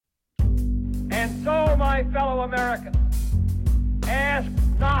And so, my fellow Americans, ask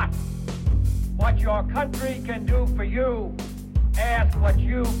not what your country can do for you. Ask what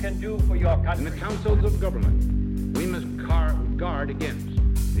you can do for your country. In the councils of government, we must guard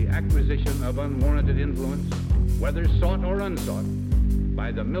against the acquisition of unwarranted influence, whether sought or unsought,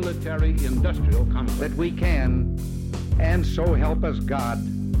 by the military-industrial complex. That we can, and so help us God,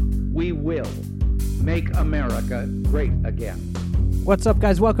 we will make America great again. What's up,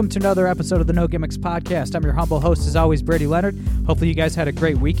 guys? Welcome to another episode of the No Gimmicks Podcast. I'm your humble host, as always, Brady Leonard. Hopefully you guys had a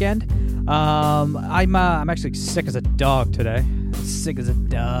great weekend. I'm actually sick as a dog today. Sick as a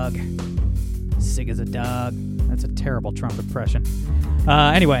dog. Sick as a dog. That's a terrible Trump impression.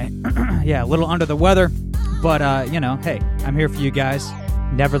 Anyway, yeah, a little under the weather, but, hey, I'm here for you guys.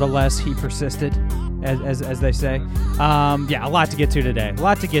 Nevertheless, he persisted, as they say. A lot to get to today. A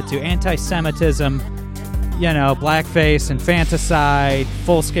lot to get to. Anti-Semitism, blackface, infanticide,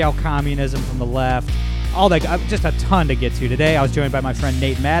 full-scale communism from the left. All that, just a ton to get to today. I was joined by my friend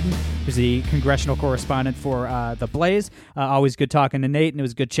Nate Madden, who's the congressional correspondent for The Blaze. Always good talking to Nate, and it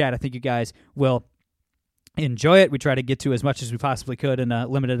was a good chat. I think you guys will enjoy it. We try to get to as much as we possibly could in a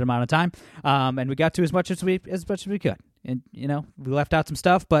limited amount of time, and we got to as much as we could. And we left out some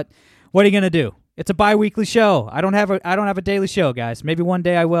stuff, but what are you gonna do? It's a bi-weekly show. I don't have a daily show, guys. Maybe one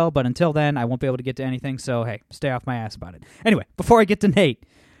day I will, but until then, I won't be able to get to anything. So hey, stay off my ass about it. Anyway, before I get to Nate,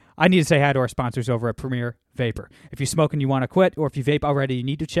 I need to say hi to our sponsors over at Premier Vapor. If you're smoking, you want to quit, or if you vape already, you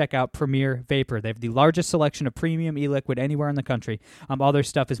need to check out Premier Vapor. They have the largest selection of premium e-liquid anywhere in the country. All their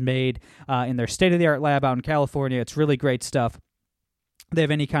stuff is made in their state-of-the-art lab out in California. It's really great stuff. They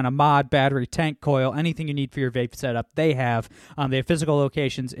have any kind of mod, battery, tank, coil, anything you need for your vape setup, they have. They have physical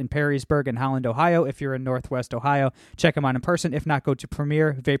locations in Perrysburg and Holland, Ohio. If you're in Northwest Ohio, check them out in person. If not, go to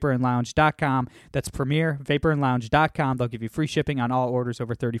premiervaporandlounge.com. That's premiervaporandlounge.com. They'll give you free shipping on all orders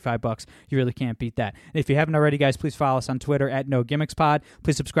over $35. You really can't beat that. And if you haven't already, guys, please follow us on Twitter at NoGimmicksPod.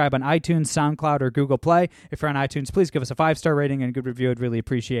 Please subscribe on iTunes, SoundCloud, or Google Play. If you're on iTunes, please give us a 5-star rating and a good review. I'd really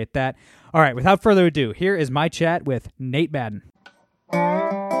appreciate that. All right, without further ado, here is my chat with Nate Madden.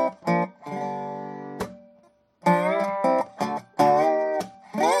 All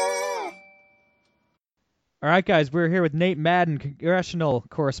right, guys, we're here with Nate Madden, congressional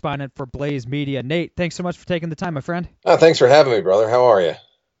correspondent for Blaze Media. Nate, thanks so much for taking the time, my friend. Oh, thanks for having me, brother. How are you?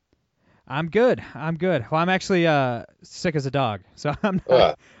 I'm good. Well, I'm actually sick as a dog, so I'm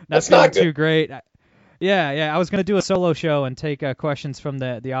not feeling too great. I was going to do a solo show and take questions from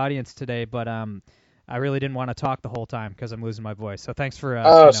the audience today, but I really didn't want to talk the whole time because I'm losing my voice. So thanks for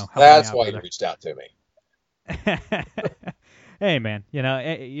helping that's me out, why brother. You reached out to me. Hey man,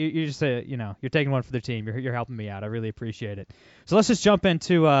 you just you're taking one for the team. You're helping me out. I really appreciate it. So let's just jump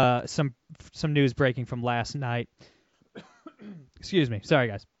into some news breaking from last night. Excuse me. Sorry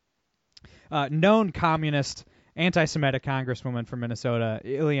guys. Known communist, anti-Semitic Congresswoman from Minnesota,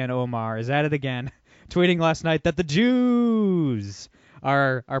 Ilhan Omar, is at it again, tweeting last night that the Jews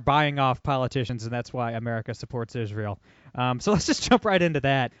are buying off politicians, and that's why America supports Israel. So let's just jump right into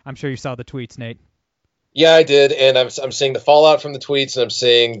that. I'm sure you saw the tweets, Nate. Yeah, I did, and I'm seeing the fallout from the tweets, and I'm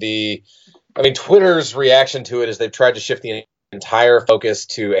seeing Twitter's reaction to it is they've tried to shift the entire focus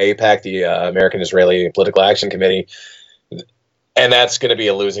to AIPAC, the American Israeli Political Action Committee, and that's going to be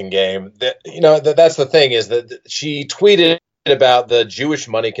a losing game. That's the thing, is that she tweeted about the Jewish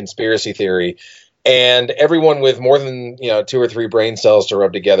money conspiracy theory, and everyone with more than 2 or 3 brain cells to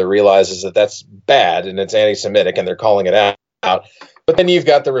rub together realizes that that's bad and it's anti-Semitic, and they're calling it out. But then you've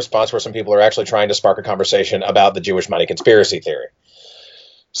got the response where some people are actually trying to spark a conversation about the Jewish money conspiracy theory.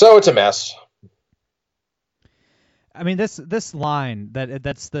 So it's a mess. I mean, this line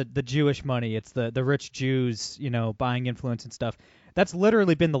that's the Jewish money. It's the rich Jews, buying influence and stuff. That's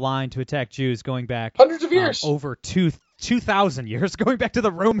literally been the line to attack Jews going back hundreds of years, over 2,000 years, going back to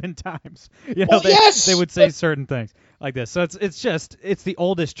the Roman times. They would say certain things like this. So it's the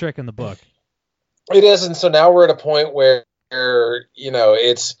oldest trick in the book. It is, and so now we're at a point where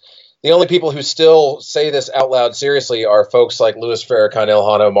it's the only people who still say this out loud seriously are folks like Louis Farrakhan,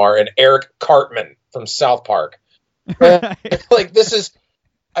 Ilhan Omar, and Eric Cartman from South Park. Like, this is,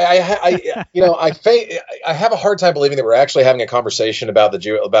 I have a hard time believing that we're actually having a conversation about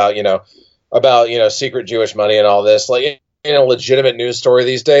secret Jewish money and all this, like, in a legitimate news story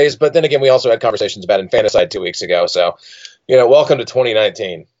these days. But then again, we also had conversations about infanticide 2 weeks ago. So, welcome to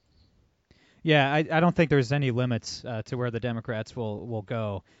 2019. Yeah, I don't think there's any limits to where the Democrats will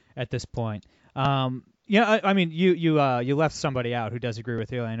go at this point. Yeah, I mean, you left somebody out who does agree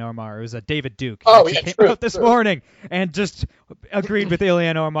with Ilhan Omar. It was David Duke. Oh, He yeah, came true, out this true. morning and just agreed with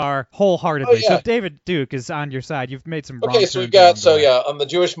Ilhan Omar wholeheartedly. Oh, yeah. So if David Duke is on your side, you've made some wrong Okay, turns. so we've got along the way. on the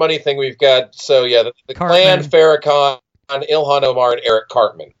Jewish money thing, we've got the Cartman. Klan, Farrakhan, Ilhan Omar, and Eric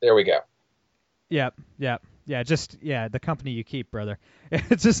Cartman. There we go. Yep. The company you keep, brother.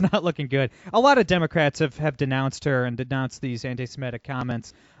 It's just not looking good. A lot of Democrats have denounced her and denounced these anti-Semitic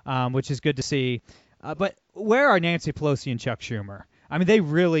comments, which is good to see. But where are Nancy Pelosi and Chuck Schumer? I mean, they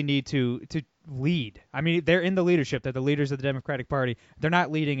really need to lead. I mean, they're in the leadership. They're the leaders of the Democratic Party. They're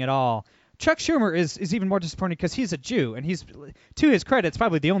not leading at all. Chuck Schumer is even more disappointing because he's a Jew, and he's, to his credit, it's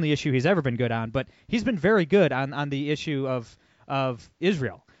probably the only issue he's ever been good on. But he's been very good on the issue of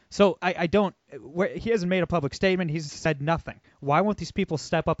Israel. So I don't. He hasn't made a public statement. He's said nothing. Why won't these people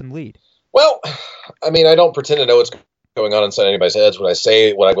step up and lead? Well, I mean, I don't pretend to know what's going on inside anybody's heads. What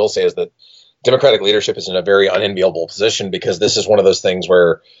I will say is that Democratic leadership is in a very unenviable position because this is one of those things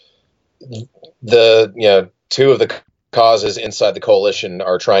where two of the causes inside the coalition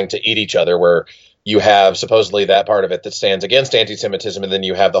are trying to eat each other, where you have supposedly that part of it that stands against anti-Semitism, and then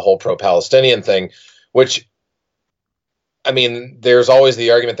you have the whole pro-Palestinian thing, which, I mean, there's always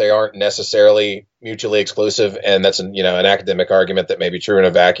the argument they aren't necessarily mutually exclusive, and that's an academic argument that may be true in a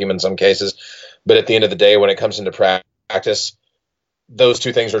vacuum in some cases. But at the end of the day, when it comes into practice, those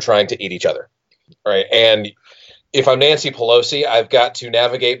two things are trying to eat each other, right? And if I'm Nancy Pelosi, I've got to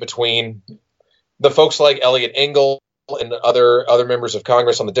navigate between the folks like Eliot Engel and other members of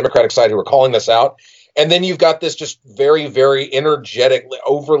Congress on the Democratic side who are calling this out, and then you've got this just very, very energetic,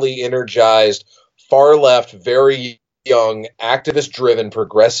 overly energized, far left, very young, activist-driven,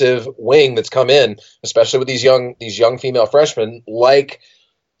 progressive wing that's come in, especially with these young female freshmen like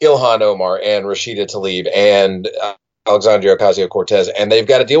Ilhan Omar and Rashida Tlaib and Alexandria Ocasio-Cortez, and they've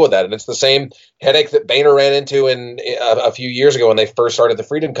got to deal with that. And it's the same headache that Boehner ran into a few years ago when they first started the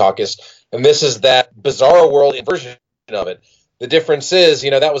Freedom Caucus. And this is that bizarro world version of it. The difference is,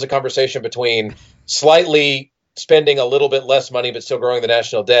 that was a conversation between slightly spending a little bit less money but still growing the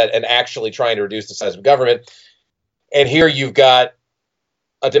national debt and actually trying to reduce the size of government. And here you've got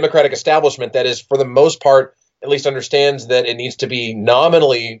a Democratic establishment that is, for the most part, at least understands that it needs to be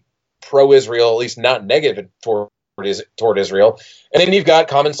nominally pro-Israel, at least not negative toward Israel. And then you've got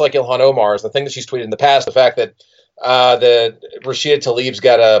comments like Ilhan Omar's, the thing that she's tweeted in the past, the fact that the Rashida Tlaib's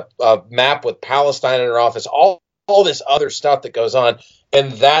got a map with Palestine in her office, all this other stuff that goes on.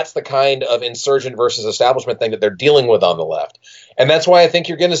 And that's the kind of insurgent versus establishment thing that they're dealing with on the left. And that's why I think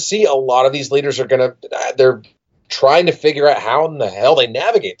you're going to see a lot of these leaders they're trying to figure out how in the hell they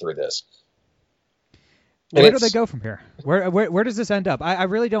navigate through this. Where do they go from here? Where does this end up? I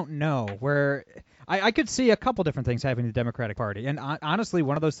really don't know. Where I could see a couple different things happening in the Democratic Party. And honestly,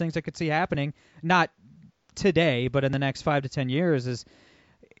 one of those things I could see happening, not today, but in the next 5 to 10 years, is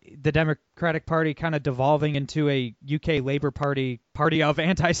the Democratic Party kind of devolving into a UK Labour Party of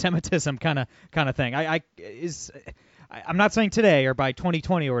anti-Semitism kind of thing. I'm not saying today or by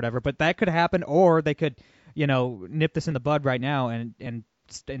 2020 or whatever, but that could happen, or they could, nip this in the bud right now and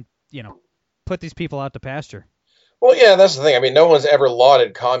put these people out to pasture. Well, yeah, that's the thing. I mean, no one's ever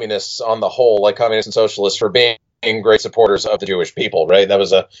lauded communists on the whole, like communists and socialists, for being great supporters of the Jewish people, right? That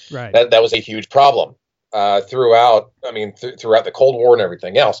was a huge problem throughout. I mean, throughout the Cold War and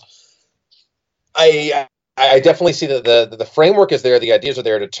everything else. I definitely see that the framework is there. The ideas are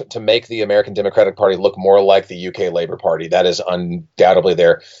there to make the American Democratic Party look more like the UK Labour Party. That is undoubtedly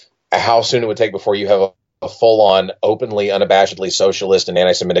there. How soon it would take before you have a full-on, openly, unabashedly socialist and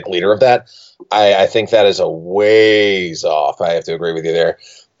anti-Semitic leader of that, I think that is a ways off. I have to agree with you there.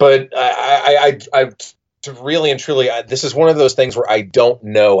 But I to really and truly, this is one of those things where I don't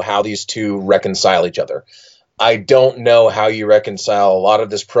know how these two reconcile each other. I don't know how you reconcile a lot of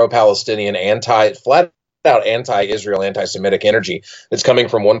this pro-Palestinian, flat-out anti-Israel, anti-Semitic energy that's coming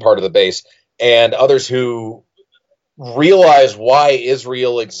from one part of the base, and others who realize why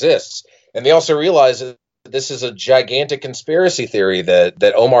Israel exists. And they also realize that this is a gigantic conspiracy theory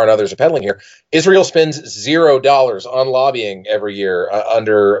that Omar and others are peddling here. Israel spends $0 on lobbying every year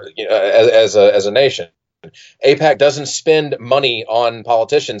as a nation. AIPAC doesn't spend money on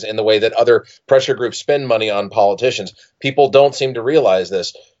politicians in the way that other pressure groups spend money on politicians. People don't seem to realize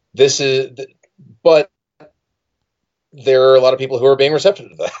this. But there are a lot of people who are being receptive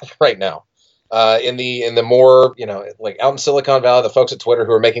to that right now. In the more, like out in Silicon Valley, the folks at Twitter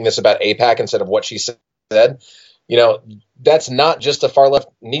who are making this about AIPAC instead of what she said, that's not just a far left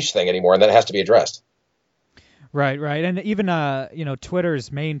niche thing anymore, and that has to be addressed. Right. And even,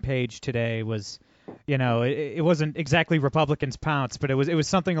 Twitter's main page today was it wasn't exactly Republicans pounce, but it was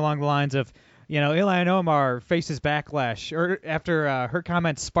something along the lines of, Ilhan Omar faces backlash, or after her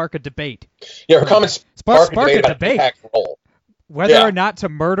comments spark a debate. Yeah, her comments spark a about debate. impact role. Whether or not to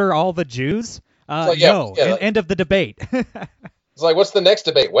murder all the Jews. End of the debate. It's like, what's the next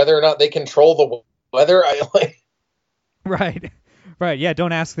debate? Whether or not they control the weather? Right. Yeah,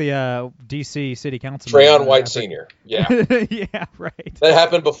 don't ask the D.C. City Council. Trayon White Sr. Yeah. Yeah, right. That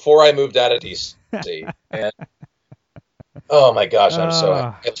happened before I moved out of D.C. And oh my gosh, I'm so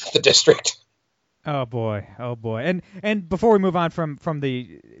happy I left the district. Oh boy. And before we move on from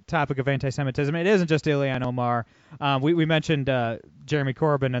the topic of anti-Semitism, it isn't just Ilhan Omar. We mentioned Jeremy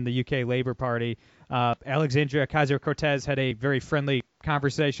Corbyn and the UK Labour Party. Alexandria Ocasio-Cortez had a very friendly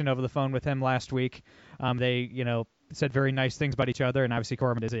conversation over the phone with him last week. They, said very nice things about each other, and obviously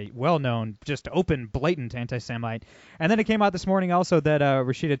Corbyn is a well-known, just open, blatant anti-Semite. And then it came out this morning also that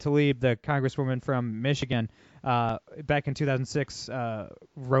Rashida Tlaib, the congresswoman from Michigan, back in 2006,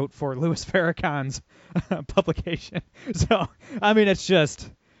 wrote for Louis Farrakhan's publication. So, I mean, it's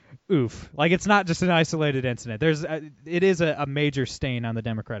just oof. Like, it's not just an isolated incident. It is a major stain on the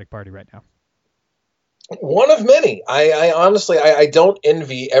Democratic Party right now. One of many. I honestly, I don't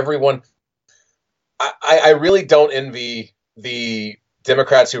envy everyone. I really don't envy the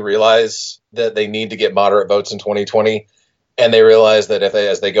Democrats who realize that they need to get moderate votes in 2020, and they realize that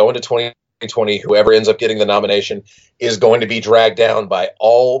as they go into 2020, whoever ends up getting the nomination is going to be dragged down by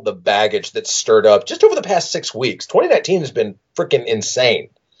all the baggage that's stirred up just over the past 6 weeks. 2019 has been freaking insane.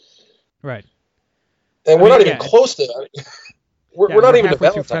 Right. And we're not even close to we're not even to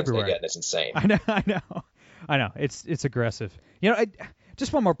Valentine's Day yet, and it's insane. I know. It's aggressive.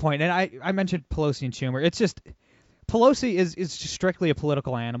 Just one more point, and I mentioned Pelosi and Schumer. It's just Pelosi is just strictly a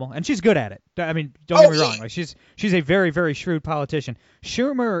political animal, and she's good at it. I mean, don't get me wrong. Like she's a very, very shrewd politician.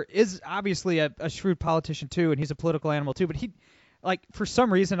 Schumer is obviously a shrewd politician too, and he's a political animal too. But he, for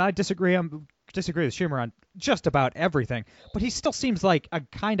some reason, I disagree with Schumer on just about everything. But he still seems like a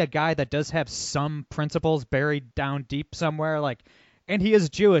kind of guy that does have some principles buried down deep somewhere. And he is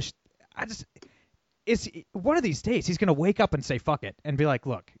Jewish. Is one of these days he's gonna wake up and say fuck it and be like,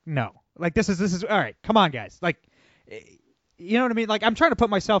 look, no, this is all right, come on guys, you know what I mean? I'm trying to put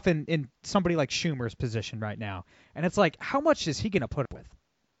myself in somebody like Schumer's position right now, and it's like, how much is he gonna put up with?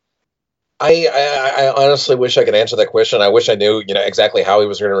 I honestly wish I could answer that question. I wish I knew exactly how he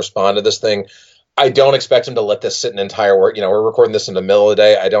was going to respond to this thing. I don't expect him to let this sit an entire work. We're recording this in the middle of the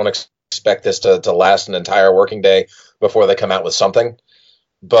day. I don't expect this to last an entire working day before they come out with something,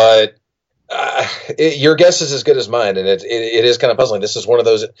 but your guess is as good as mine, and it is kind of puzzling. This is one of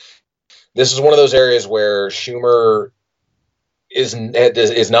those areas where Schumer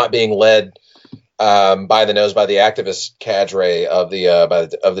is not being led by the nose by the activist cadre of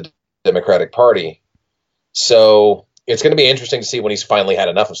the Democratic Party. So it's going to be interesting to see when he's finally had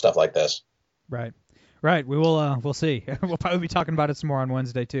enough of stuff like this. Right. We will. We'll see. We'll probably be talking about it some more on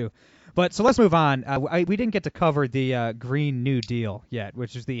Wednesday too. But so let's move on. We didn't get to cover the Green New Deal yet,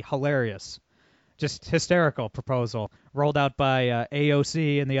 which is the hilarious, just hysterical proposal rolled out by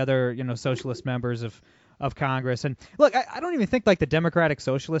AOC and the other socialist members of Congress. And look, I don't even think the Democratic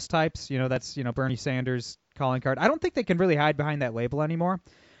Socialist types, that's Bernie Sanders calling card. I don't think they can really hide behind that label anymore,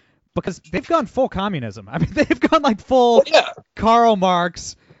 because they've gone full communism. I mean, they've gone full Karl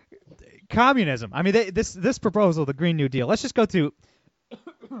Marx communism. I mean, this proposal, the Green New Deal. Let's just go through.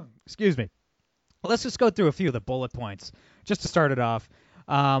 Excuse me. Let's just go through a few of the bullet points just to start it off.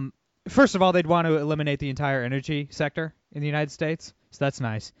 First of all, they'd want to eliminate the entire energy sector in the United States, so that's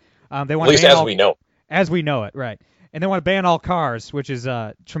nice. They want at least as we know. As we know it, right. And they want to ban all cars, which is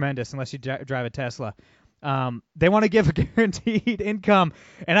tremendous unless you drive a Tesla. They want to give a guaranteed income,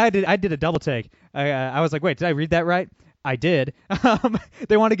 and I did a double take. I was like, wait, did I read that right? I did.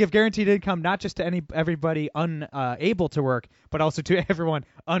 They want to give guaranteed income not just to everybody unable to work, but also to everyone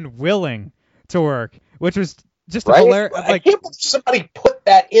unwilling to work, which was just hilarious. I can't believe somebody put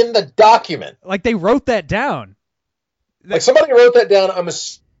that in the document. They wrote that down. Somebody wrote that down. I'm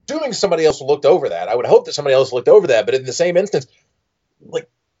assuming somebody else looked over that. I would hope that somebody else looked over that. But in the same instance,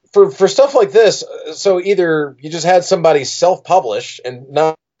 for stuff like this, so either you just had somebody self-publish and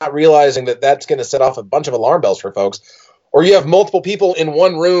not realizing that that's going to set off a bunch of alarm bells for folks, or you have multiple people in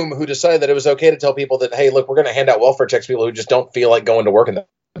one room who decided that it was okay to tell people that, hey, look, we're going to hand out welfare checks to people who just don't feel like going to work in the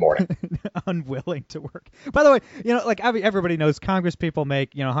morning. Unwilling to work. By the way, everybody knows Congress people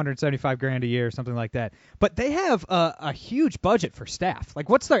make, $175,000 a year or something like that. But they have a huge budget for staff.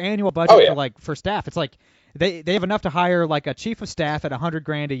 What's their annual budget for staff? It's they have enough to hire a chief of staff at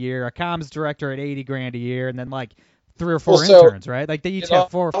 $100,000 a year, a comms director at $80,000 a year, and then 3 or 4 interns, right? Like they each have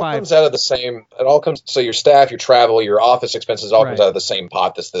 4 or 5. It all comes out of the same. It all comes. So your staff, your travel, your office expenses all comes out of the same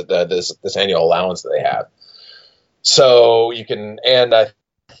pot. This annual allowance that they have. So you can, and I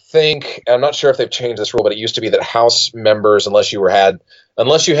think, I'm not sure if they've changed this rule, but it used to be that House members, unless you had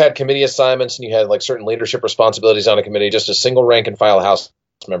committee assignments and you had like certain leadership responsibilities on a committee, just a single rank and file House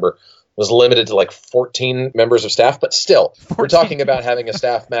member was limited to like 14 members of staff. But still, 14. We're talking about having a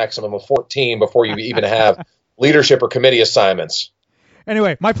staff maximum of 14 before you even have leadership or committee assignments.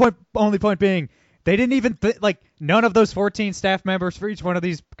 Anyway, my only point being, they didn't even none of those 14 staff members for each one of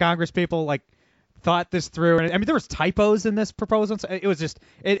these Congress people thought this through. And I mean, there was typos in this proposal. So it was just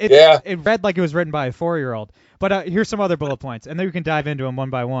it read like it was written by a 4-year-old. But here's some other bullet points, and then we can dive into them one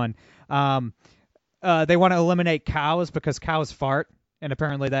by one. They want to eliminate cows because cows fart, and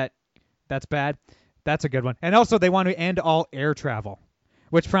apparently that's bad. That's a good one. And also, they want to end all air travel,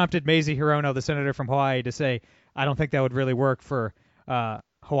 which prompted Mazie Hirono, the senator from Hawaii, to say, I don't think that would really work for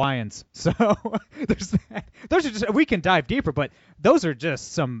Hawaiians. So there's that. Those are just, we can dive deeper, but those are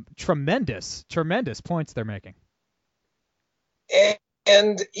just some tremendous points they're making.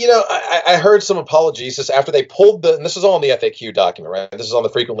 And I heard some apologies after they pulled and this is all in the FAQ document, right? This is on the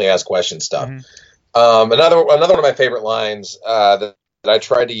frequently asked questions stuff. Mm-hmm. Another one of my favorite lines that I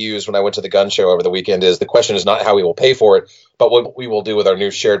tried to use when I went to the gun show over the weekend is, the question is not how we will pay for it, but what we will do with our new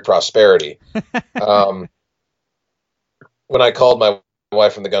shared prosperity. When I called my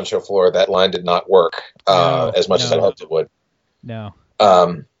wife from the gun show floor, that line did not work as much as I hoped it would. No.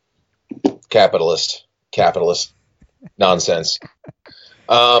 Capitalist nonsense.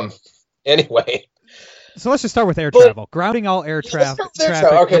 Anyway. So let's just start with air travel. Grounding all air traffic,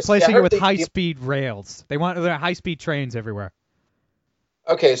 replacing it with high-speed rails. They want high-speed trains everywhere.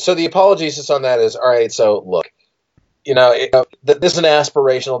 Okay, so the apologies on that is, all right, so look, this is an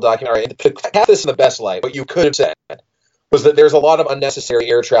aspirational document. All right, to have this in the best light, what you could have said was that there's a lot of unnecessary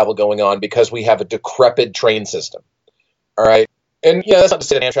air travel going on because we have a decrepit train system. All right, and that's not to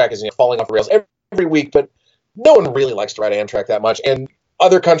say that Amtrak is falling off the rails every week, but no one really likes to ride Amtrak that much. And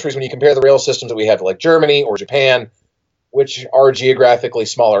other countries, when you compare the rail systems that we have to like Germany or Japan, which are geographically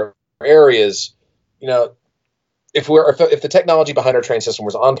smaller areas, if the technology behind our train system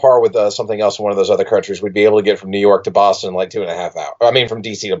was on par with something else in one of those other countries, we'd be able to get from New York to Boston in like 2.5 hours. I mean, from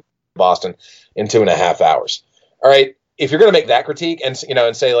DC to Boston in 2.5 hours. All right. If you're going to make that critique and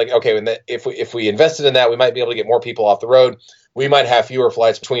say like, okay, if we invested in that, we might be able to get more people off the road. We might have fewer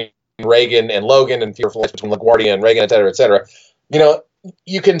flights between Reagan and Logan and fewer flights between LaGuardia and Reagan, et cetera, et cetera.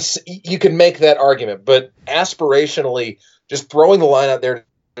 You can make that argument, but aspirationally, just throwing the line out there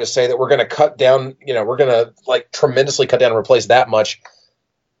to say that we're going to cut down, we're going to tremendously cut down and replace that much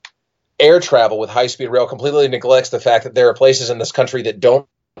air travel with high-speed rail completely neglects the fact that there are places in this country that don't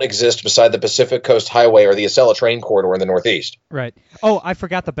exist beside the Pacific Coast Highway or the Acela train corridor in the Northeast. Right. Oh, I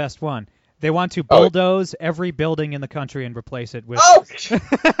forgot the best one. They want to bulldoze every building in the country and replace it with. Oh!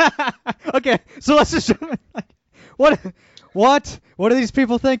 Okay, so let's just. What are these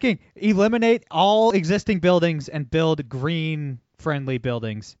people thinking? Eliminate all existing buildings and build green-friendly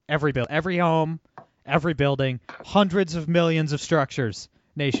buildings. Every home, every building, hundreds of millions of structures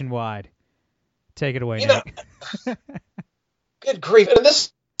nationwide. Take it away, Nick. Good grief! And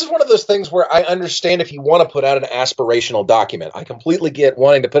this is one of those things where I understand if you want to put out an aspirational document. I completely get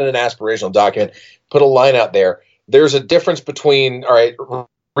wanting to put in an aspirational document, put a line out there. There's a difference between, all right,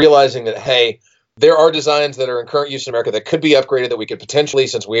 realizing that, hey, there are designs that are in current use in America that could be upgraded, that we could potentially,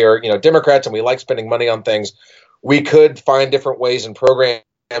 since we are, Democrats and we like spending money on things, we could find different ways and programs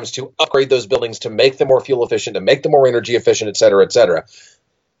to upgrade those buildings to make them more fuel efficient, to make them more energy efficient, et cetera, et cetera.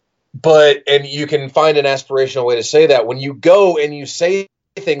 And you can find an aspirational way to say that when you go and you say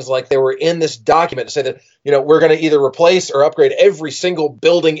things like they were in this document to say that, we're going to either replace or upgrade every single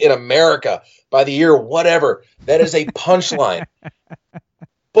building in America by the year whatever. That is a punchline.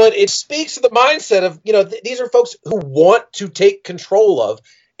 But it speaks to the mindset of, these are folks who want to take control of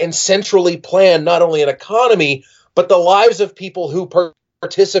and centrally plan not only an economy, but the lives of people who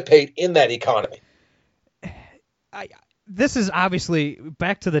participate in that economy. This is obviously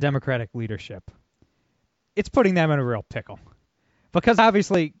back to the Democratic leadership. It's putting them in a real pickle. Because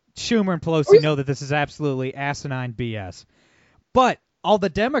obviously Schumer and Pelosi know that this is absolutely asinine BS. But all the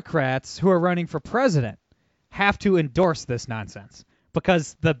Democrats who are running for president have to endorse this nonsense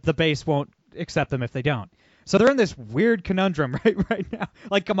because the base won't accept them if they don't. So they're in this weird conundrum right now.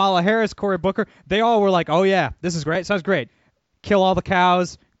 Like Kamala Harris, Cory Booker, they all were like, oh yeah, this is great, sounds great. Kill all the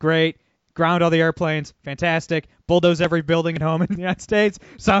cows, great. Ground all the airplanes, fantastic. Bulldoze every building and home in the United States,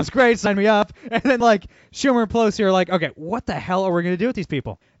 sounds great, sign me up. And then Schumer and Pelosi are like, okay, what the hell are we going to do with these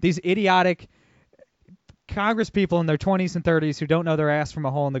people? These idiotic Congress people in their 20s and 30s who don't know their ass from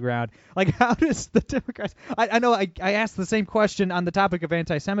a hole in the ground. Like, how does the Democrats... I know I asked the same question on the topic of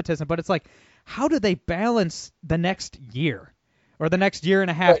anti-Semitism, but it's like, how do they balance the next year or the next year and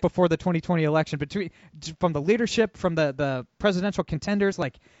a half before the 2020 election from the leadership, from the presidential contenders?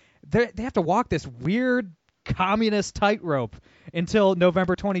 Like, they have to walk this weird communist tightrope until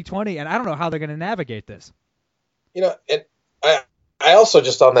November 2020, and I don't know how they're going to navigate this. And I also,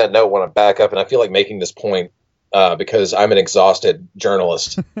 just on that note, want to back up, and I feel like making this point because I'm an exhausted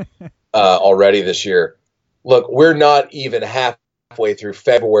journalist already this year. Look, we're not even halfway through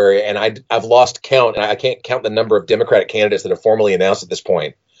February, and I've lost count, and I can't count the number of Democratic candidates that have formally announced at this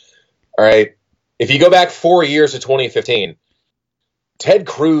point. All right. If you go back 4 years to 2015, Ted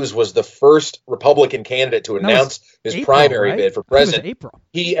Cruz was the first Republican candidate to announce his primary bid for president. April.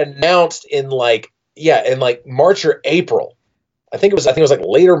 He announced in March or April. I think it was like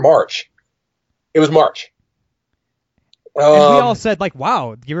later March. It was March. And we all said, like,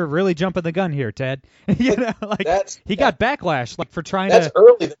 wow, you were really jumping the gun here, Ted. He got backlash for trying That's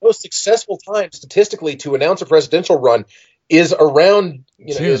early. The most successful time statistically to announce a presidential run is around,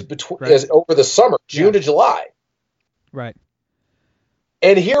 June, is over the summer, June to July. Right.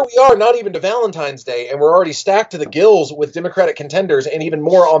 And here we are, not even to Valentine's Day, and we're already stacked to the gills with Democratic contenders and even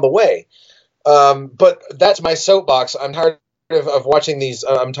more on the way. But that's my soapbox. I'm tired of watching these.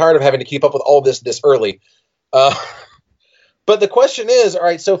 I'm tired of having to keep up with all this early. But the question is, all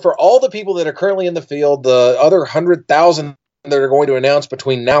right, so for all the people that are currently in the field, the other 100,000 that are going to announce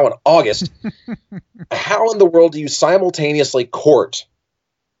between now and August, how in the world do you simultaneously court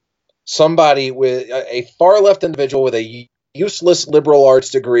somebody with a far-left individual with a useless liberal arts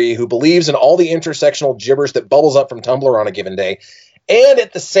degree who believes in all the intersectional gibberish that bubbles up from Tumblr on a given day, and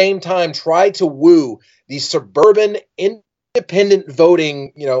at the same time try to woo the suburban independent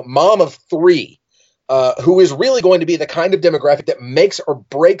voting, mom of three, who is really going to be the kind of demographic that makes or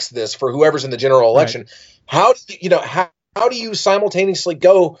breaks this for whoever's in the general election? Right. How do you simultaneously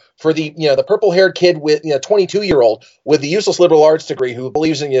go for the purple-haired kid with 22-year-old with the useless liberal arts degree who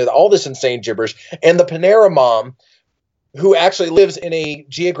believes in all this insane gibberish, and the Panera mom who actually lives in a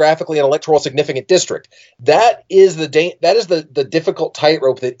geographically and electoral significant district? That is the difficult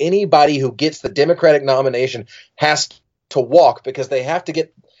tightrope that anybody who gets the Democratic nomination has to walk, because they have to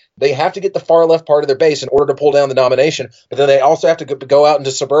get the far left part of their base in order to pull down the nomination, but then they also have to go out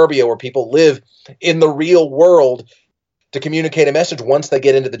into suburbia where people live in the real world to communicate a message once they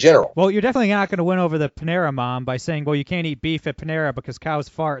get into the general. Well, you're definitely not going to win over the Panera mom by saying, well, you can't eat beef at Panera because cows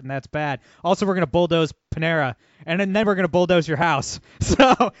fart and that's bad. Also, we're going to bulldoze Panera, and then we're going to bulldoze your house.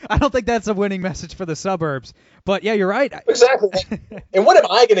 So I don't think that's a winning message for the suburbs. But yeah, you're right. Exactly. And what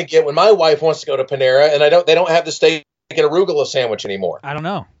am I going to get when my wife wants to go to Panera and they don't have the steak and arugula sandwich anymore? I don't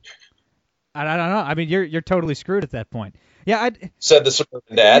know. I don't know. I mean, you're totally screwed at that point. Yeah, said the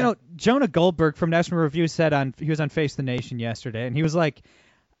suburban dad. Jonah Goldberg from National Review said he was on Face the Nation yesterday, and he was like,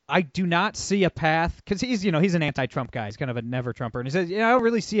 I do not see a path, because he's an anti-Trump guy. He's kind of a never-Trumper, and he says, I don't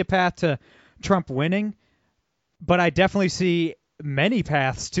really see a path to Trump winning, but I definitely see many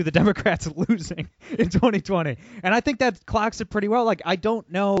paths to the Democrats losing in 2020. And I think that clocks it pretty well. Like, I don't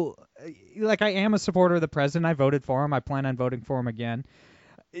know, I am a supporter of the president. I voted for him. I plan on voting for him again.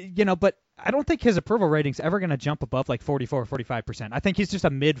 But I don't think his approval rating's ever going to jump above 44 or 45%. I think he's just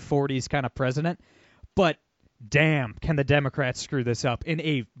a mid-40s kind of president. But damn, can the Democrats screw this up in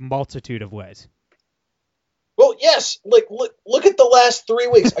a multitude of ways. Well, yes. Look at the last 3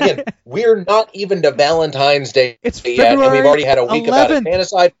 weeks. Again, we're not even to Valentine's Day yet, and we've already had a week about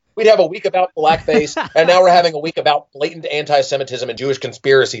infanticide. We'd have a week about blackface, and now we're having a week about blatant anti-Semitism and Jewish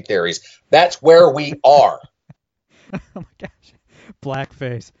conspiracy theories. That's where we are. Oh my gosh.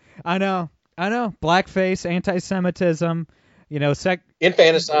 Blackface. I know. Blackface, anti-Semitism,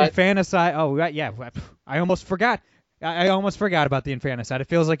 infanticide. Oh, yeah. I almost forgot. I almost forgot about the infanticide. It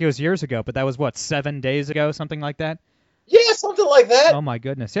feels like it was years ago, but that was 7 days ago, something like that? Yeah, something like that. Oh my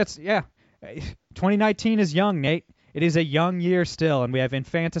goodness. 2019 is young, Nate. It is a young year still, and we have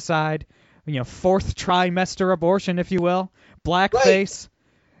infanticide, fourth trimester abortion, if you will, blackface,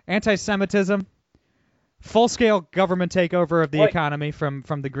 Anti-Semitism. Full-scale government takeover of the economy from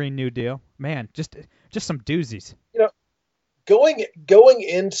the Green New Deal. Man, just some doozies. Going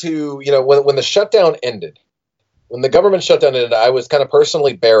into, when the shutdown ended, when the government shutdown ended, I was kind of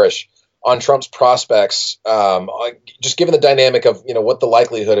personally bearish on Trump's prospects, just given the dynamic of, what the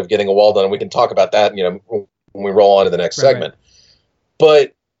likelihood of getting a wall done. And we can talk about that, when we roll on to the next segment. Right.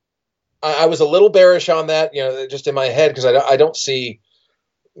 But I was a little bearish on that, just in my head, because I don't see,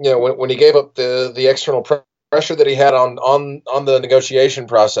 when he gave up the external pressure that he had on the negotiation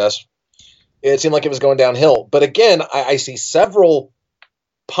process, it seemed like it was going downhill. But again, I see several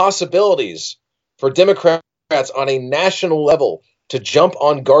possibilities for Democrats on a national level to jump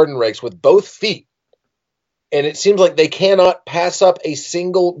on garden rakes with both feet. And it seems like they cannot pass up a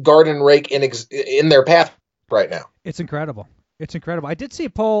single garden rake in their path right now. It's incredible. It's incredible. I did see a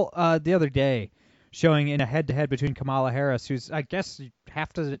poll the other day showing in a head-to-head between Kamala Harris, who's, I guess you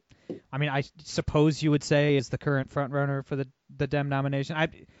have to, I mean, I suppose you would say is the current front-runner for the Dem nomination.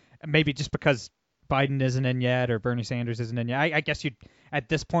 Maybe just because Biden isn't in yet or Bernie Sanders isn't in yet. I guess you'd, at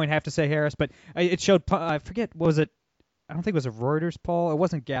this point, have to say Harris. But it showed, I forget, what was it? I don't think it was a Reuters poll. It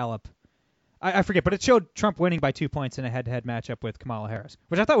wasn't Gallup. I forget, but it showed Trump winning by 2 points in a head-to-head matchup with Kamala Harris,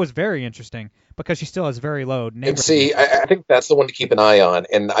 which I thought was very interesting because she still has very low neighborhood. And see, I think that's the one to keep an eye on.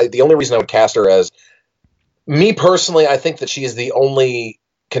 And the only reason I would cast her as, me personally, I think that she is the only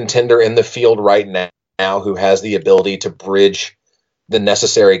contender in the field right now who has the ability to bridge the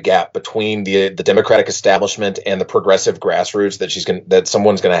necessary gap between the Democratic establishment and the progressive grassroots that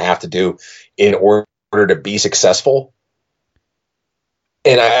someone's going to have to do in order to be successful.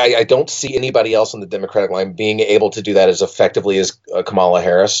 And I don't see anybody else on the Democratic line being able to do that as effectively as Kamala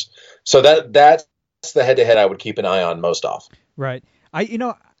Harris. So that's the head-to-head I would keep an eye on most off. Right.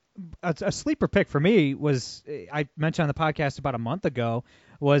 A sleeper pick for me was, I mentioned on the podcast about a month ago,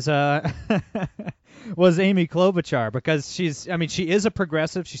 was was Amy Klobuchar, because she is a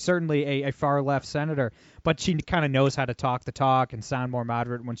progressive. She's certainly a far left senator, but she kind of knows how to talk the talk and sound more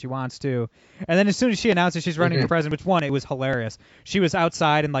moderate when she wants to. And then as soon as she announced that she's running for president, which one, it was hilarious. She was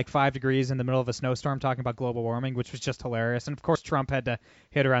outside in like 5 degrees in the middle of a snowstorm talking about global warming, which was just hilarious. And of course Trump had to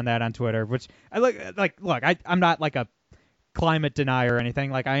hit her on that on Twitter, which look, I'm not like a climate denier or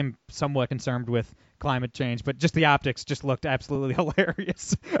anything. Like, I am somewhat concerned with climate change, but just the optics just looked absolutely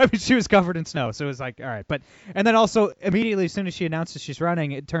hilarious. I mean, she was covered in snow, so it was like, all right. And then also immediately as soon as she announces she's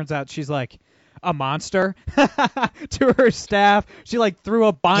running, it turns out she's like a monster to her staff. She like threw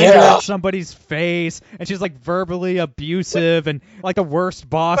a binder at somebody's face, and she's like verbally abusive and like the worst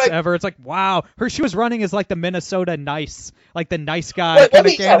boss ever. It's like, wow, she was running as like the Minnesota nice, like the nice guy kind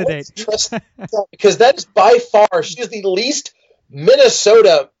of candidate. Because that is by far, she is the least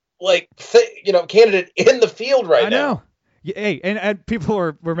Minnesota candidate in the field right now. I know. Hey, and people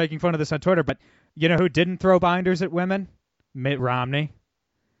were making fun of this on Twitter, but you know who didn't throw binders at women? Mitt Romney.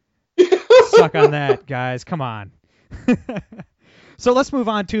 Suck on that, guys. Come on. So let's move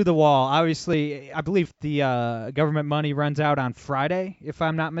on to the wall. Obviously, I believe the government money runs out on Friday, if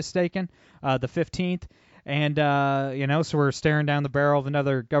I'm not mistaken, the 15th. And, so we're staring down the barrel of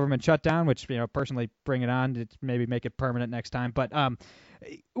another government shutdown, which, personally bring it on to maybe make it permanent next time. But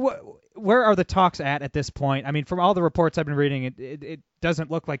where are the talks at this point? I mean, from all the reports I've been reading, it doesn't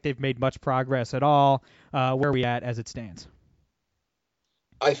look like they've made much progress at all. Where are we at as it stands?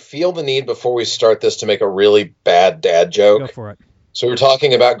 I feel the need before we start this to make a really bad dad joke. Go for it. So we were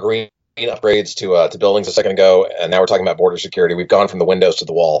talking about green upgrades to buildings a second ago, and now we're talking about border security. We've gone from the windows to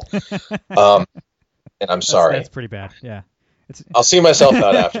the wall. And I'm sorry. That's pretty bad. Yeah. I'll see myself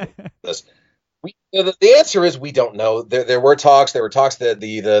out after this. The answer is we don't know. There were talks. There were talks that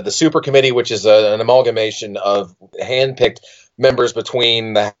the super committee, which is an amalgamation of handpicked members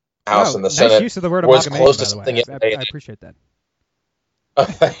between the House and the Senate, nice use of the word was close to something. I appreciate that.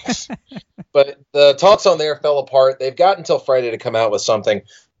 Thanks. But the talks on there fell apart. They've got until Friday to come out with something.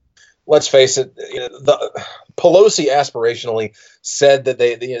 Let's face it, Pelosi aspirationally said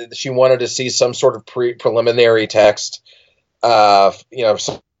that she wanted to see some sort of preliminary text, some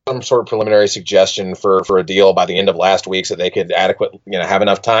sort of preliminary suggestion for a deal by the end of last week, so they could have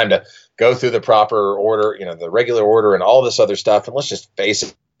enough time to go through the proper order, the regular order and all this other stuff. And let's just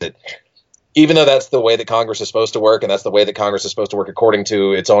face it, even though that's the way that Congress is supposed to work, and that's the way that Congress is supposed to work according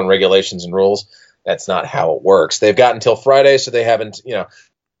to its own regulations and rules, that's not how it works. They've got until Friday, so they haven't, they've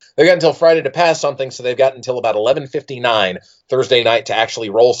got until Friday to pass something, so they've got until about 11:59 Thursday night to actually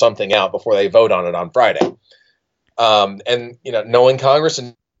roll something out before they vote on it on Friday. Knowing Congress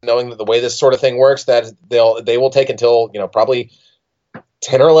and knowing that the way this sort of thing works, that they will take until probably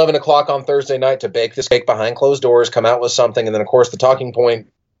 10 or 11 o'clock on Thursday night to bake this cake behind closed doors, come out with something, and then of course the talking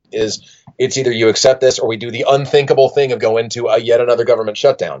point is it's either you accept this or we do the unthinkable thing of go into yet another government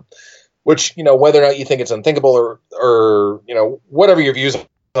shutdown, which whether or not you think it's unthinkable or whatever your views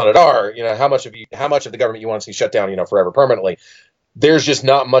on it are, how much of the government you want to see shut down, forever permanently. There's just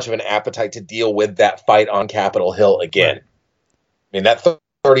not much of an appetite to deal with that fight on Capitol Hill again. Right. I mean, that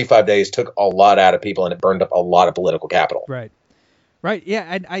 35 days took a lot out of people and it burned up a lot of political capital. Right. Yeah.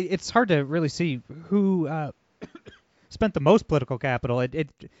 And it's hard to really see who spent the most political capital.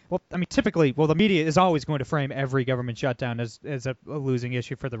 Typically, the media is always going to frame every government shutdown as a losing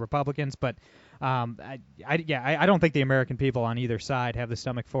issue for the Republicans, but I don't think the American people on either side have the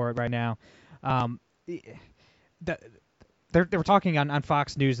stomach for it right now. They were talking on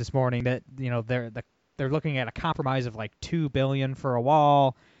Fox News this morning that they're looking at a compromise of like $2 billion for a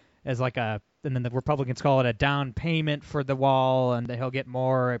wall as like and then the Republicans call it a down payment for the wall, and he'll get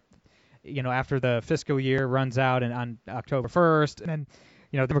more, after the fiscal year runs out on October 1st. And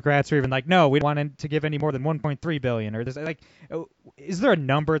then, Democrats are even like, no, we don't want to give any more than $1.3 billion. Or is there a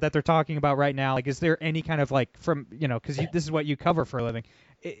number that they're talking about right now? Like, is there any kind of because this is what you cover for a living?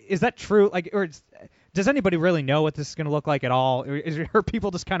 Is that true? Does anybody really know what this is going to look like at all? Or are people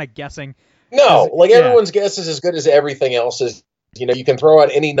just kind of guessing? No, everyone's guess is as good as everything else's. You can throw out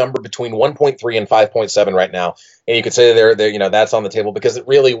any number between 1.3 and 5.7 right now, and you could say they're that's on the table, because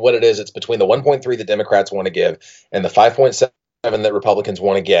really what it is, it's between the 1.3 that Democrats want to give and the 5.7 that Republicans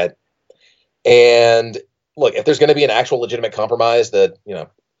want to get. And look, if there's going to be an actual legitimate compromise that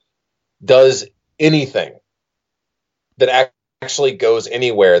does anything that actually goes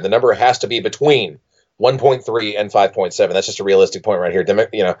anywhere, the number has to be between 1.3 and 5.7. That's just a realistic point right here.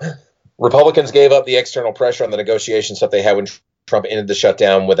 Republicans gave up the external pressure on the negotiation stuff they had when Trump ended the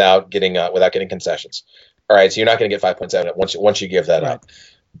shutdown without getting concessions. All right, so you're not going to get 5.7 once you give that up.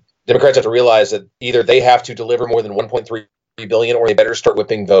 Democrats have to realize that either they have to deliver more than 1.3 billion, or they better start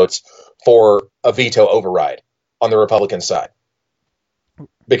whipping votes for a veto override on the Republican side,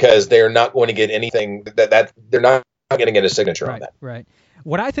 because they're not going to get anything that they're not going to get a signature on that. Right.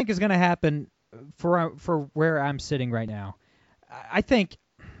 What I think is going to happen for where I'm sitting right now, I think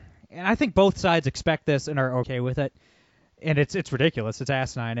both sides expect this and are okay with it. And it's ridiculous. It's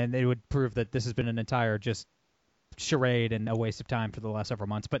asinine, and it would prove that this has been an entire just charade and a waste of time for the last several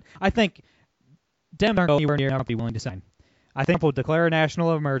months. But I think Democrats are nowhere near enough to be willing to sign. I think we'll declare a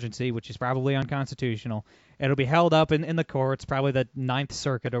national emergency, which is probably unconstitutional. It'll be held up in the courts, probably the Ninth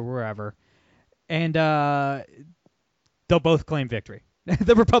Circuit or wherever, and they'll both claim victory.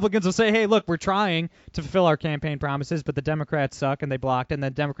 The Republicans will say, hey, look, we're trying to fulfill our campaign promises, but the Democrats suck and they blocked. And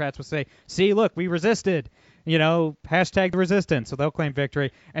then Democrats will say, see, look, we resisted, hashtag the resistance. So they'll claim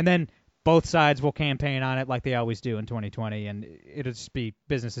victory. And then both sides will campaign on it like they always do in 2020. And it'll just be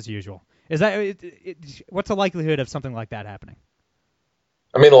business as usual. What's the likelihood of something like that happening?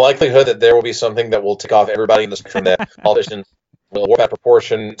 I mean, the likelihood that there will be something that will tick off everybody in the spectrum that politicians will warp that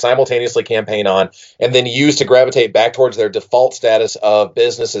proportion, simultaneously campaign on, and then use to gravitate back towards their default status of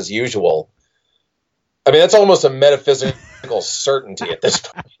business as usual. I mean, that's almost a metaphysical certainty at this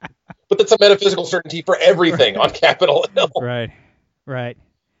point. But that's a metaphysical certainty for everything on Capitol Hill. Right.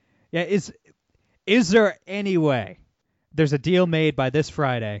 Yeah, is there any way there's a deal made by this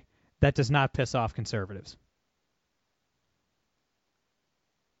Friday that does not piss off conservatives?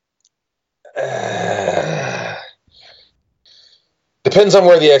 Depends on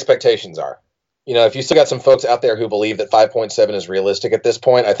where the expectations are. If you still got some folks out there who believe that 5.7 is realistic at this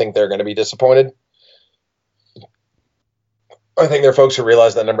point, I think they're going to be disappointed. I think there are folks who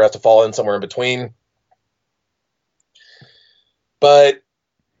realize that number has to fall in somewhere in between. But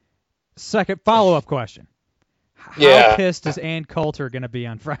second follow-up question. How pissed is Ann Coulter going to be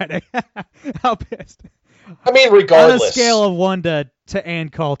on Friday? How pissed? I mean, regardless. On a scale of 1 to Ann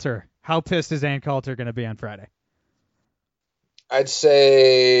Coulter, how pissed is Ann Coulter going to be on Friday? I'd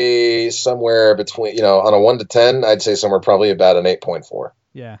say somewhere between, on a 1 to 10, I'd say somewhere probably about an 8.4.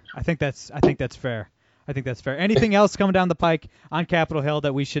 Yeah, I think that's fair. Anything else coming down the pike on Capitol Hill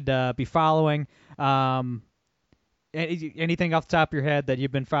that we should be following? Anything off the top of your head that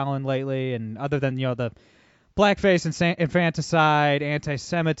you've been following lately, and other than the blackface and infanticide,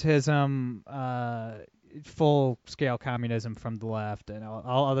 anti-Semitism, full-scale communism from the left, and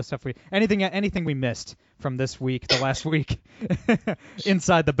all other stuff. Anything we missed from the last week,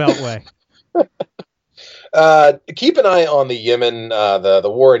 inside the Beltway. Keep an eye on the Yemen, the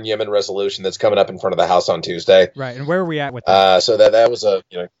war in Yemen resolution that's coming up in front of the House on Tuesday. Right, and where are we at with that? So that was a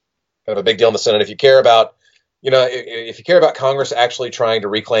kind of a big deal in the Senate. If you care about if you care about Congress actually trying to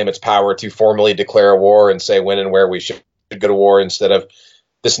reclaim its power to formally declare a war and say when and where we should go to war, instead of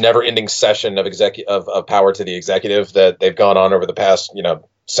this never-ending session of power to the executive that they've gone on over the past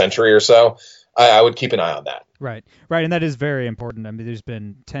century or so, I would keep an eye on that. Right, and that is very important. I mean, there's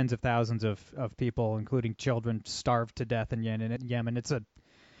been tens of thousands of people, including children, starved to death in Yemen. It's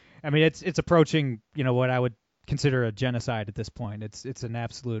approaching what I would consider a genocide at this point. It's an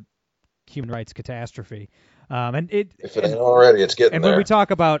absolute human rights catastrophe. If it ain't already, it's getting and there. When we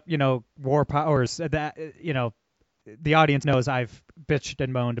talk about war powers, that the audience knows I've bitched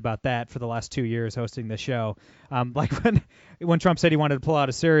and moaned about that for the last 2 years hosting the show. Like when Trump said he wanted to pull out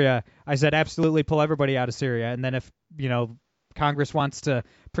of Syria, I said absolutely pull everybody out of Syria, and then if Congress wants to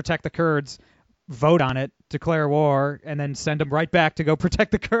protect the Kurds, vote on it, declare war, and then send them right back to go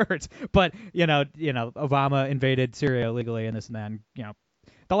protect the Kurds. But Obama invaded Syria illegally and this and that. And,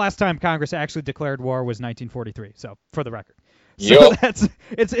 the last time Congress actually declared war was 1943. So for the record. So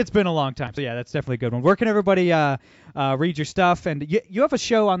it's been a long time. So yeah, that's definitely a good one. Where can everybody read your stuff? And you have a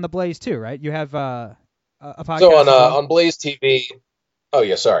show on the Blaze too, right? You have a podcast. So on Blaze TV. Oh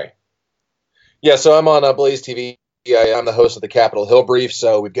yeah, sorry. Yeah, so I'm on Blaze TV. Yeah, I'm the host of the Capitol Hill Brief.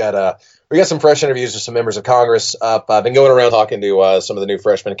 So we got some fresh interviews with some members of Congress up. I've been going around talking to some of the new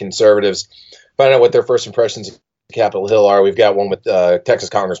freshman conservatives, finding out what their first impressions of Capitol Hill are. We've got one with Texas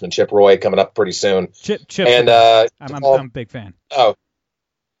Congressman Chip Roy coming up pretty soon. Chip, and I'm a big fan. Oh,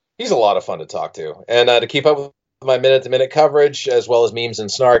 he's a lot of fun to talk to. And to keep up with my minute-to-minute coverage, as well as memes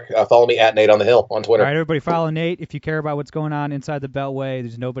and snark, follow me at Nate on the Hill on Twitter. All right, everybody follow Nate. If you care about what's going on inside the Beltway,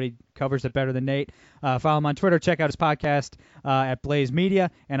 there's nobody covers it better than Nate. Follow him on Twitter. Check out his podcast at Blaze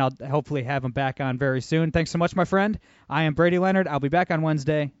Media, and I'll hopefully have him back on very soon. Thanks so much, my friend. I am Brady Leonard. I'll be back on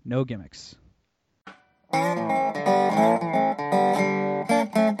Wednesday. No gimmicks.